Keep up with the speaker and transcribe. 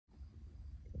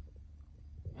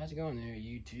How's it going there,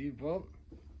 YouTube? Well,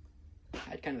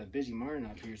 I had kind of a busy morning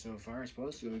up here so far. I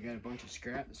suppose so. We got a bunch of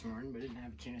scrap this morning, but didn't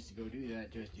have a chance to go do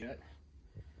that just yet.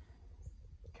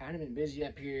 Kind of been busy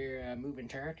up here moving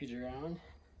tractors around.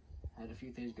 Had a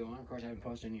few things going. Of course, I haven't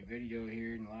posted any video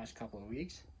here in the last couple of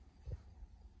weeks.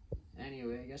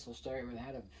 Anyway, I guess we'll start with, I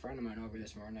had a friend of mine over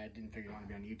this morning. I didn't figure it wanted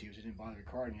to be on YouTube, so I didn't bother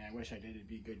recording it. I wish I did. It'd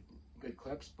be good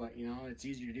clips, but you know, it's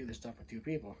easier to do this stuff with two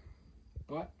people.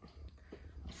 But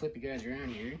I'll flip you guys around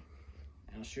here,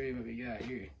 and I'll show you what we got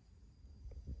here.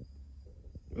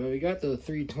 Well, we got the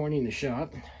 320 in the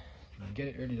shop. I'll get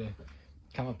it ready to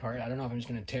come apart. I don't know if I'm just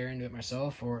going to tear into it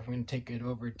myself, or if I'm going to take it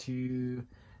over to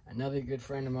another good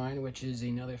friend of mine, which is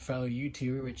another fellow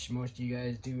YouTuber, which most of you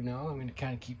guys do know. I'm going to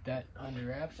kind of keep that under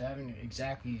wraps. I haven't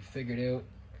exactly figured out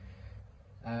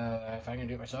if I'm going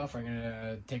to do it myself or I'm going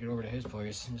to take it over to his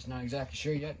place. I'm just not exactly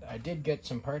sure yet. I did get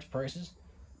some parts prices.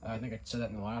 I think I said that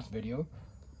in the last video.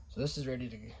 So this is ready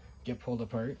to get pulled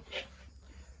apart.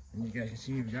 And you guys can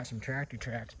see we've got some tractor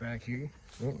tracks back here.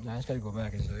 Oh, now it's got to go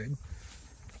back inside.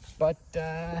 But,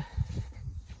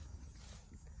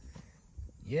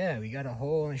 yeah, we got a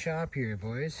hole in the shop here,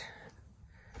 boys.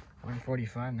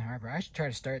 145 in the hard part. I should try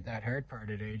to start that hard part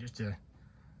today just to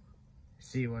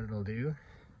see what it'll do.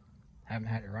 Haven't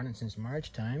had it running since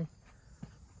March time.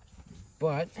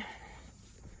 But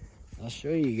I'll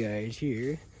show you guys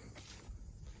here.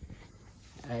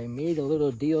 I made a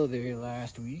little deal there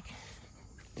last week,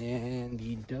 and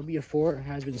the W4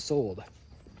 has been sold.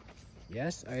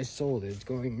 Yes, I sold it. It's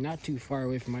going not too far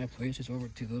away from my place. It's over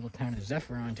to the little town of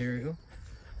Zephyr, Ontario.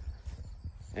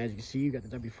 As you can see, you got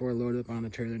the W4 loaded up on the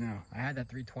trailer now. I had that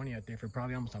 320 out there for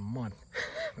probably almost a month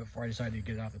before I decided to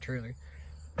get it off the trailer.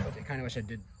 But I kind of wish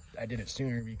I did it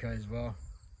sooner because, well,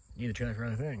 you need the trailer for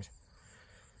other things.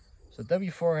 So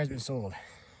W4 has been sold.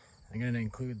 I'm going to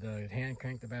include the hand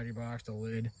crank, the battery box, the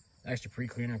lid, extra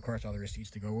pre-cleaner, of course, all the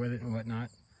receipts to go with it and whatnot.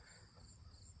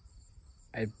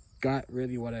 I got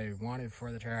really what I wanted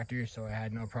for the tractor, so I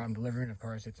had no problem delivering. Of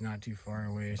course, it's not too far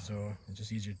away, so it's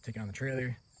just easier to take it on the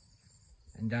trailer,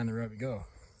 and down the road we go.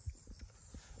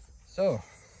 So,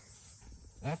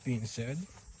 that being said,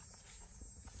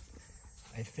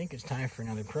 I think it's time for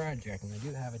another project, and I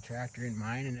do have a tractor in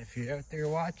mind, and if you're out there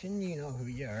watching, you know who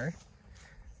you are.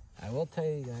 I will tell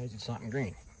you guys it's something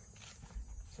green.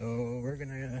 So we're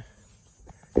gonna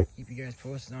keep you guys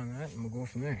posted on that, and we'll go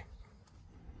from there.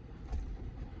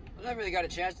 I never really got a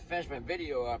chance to finish my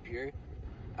video up here.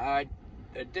 I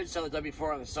did sell the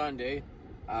W4 on the Sunday.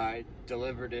 I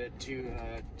delivered it to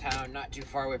a town not too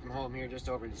far away from home here, just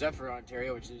over in Zephyr,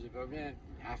 Ontario, which is about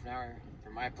half an hour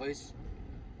from my place.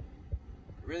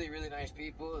 Really, really nice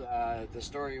people. The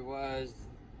story was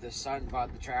the son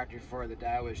bought the tractor for the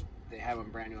dad, which they had one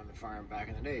brand new on the farm back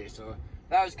in the day. So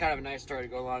that was kind of a nice story to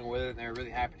go along with it, and they were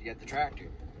really happy to get the tractor.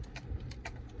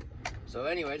 So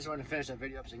anyway, I just wanted to finish that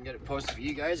video up so I can get it posted for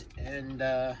you guys, and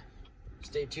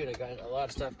stay tuned. I got a lot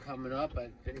of stuff coming up.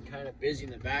 I've been kind of busy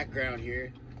in the background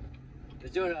here. I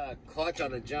was doing a clutch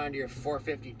on the John Deere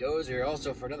 450 dozer,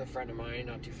 also for another friend of mine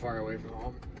not too far away from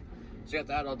home. So got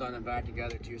that all done and back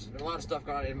together too. So there's been a lot of stuff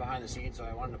going on in behind the scenes, so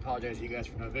I wanted to apologize to you guys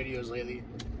for no videos lately.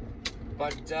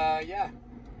 But yeah,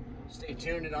 stay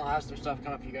tuned and I'll have some stuff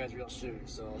coming up for you guys real soon.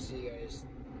 So I'll see you guys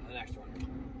on the next one.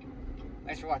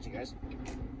 Thanks for watching, guys.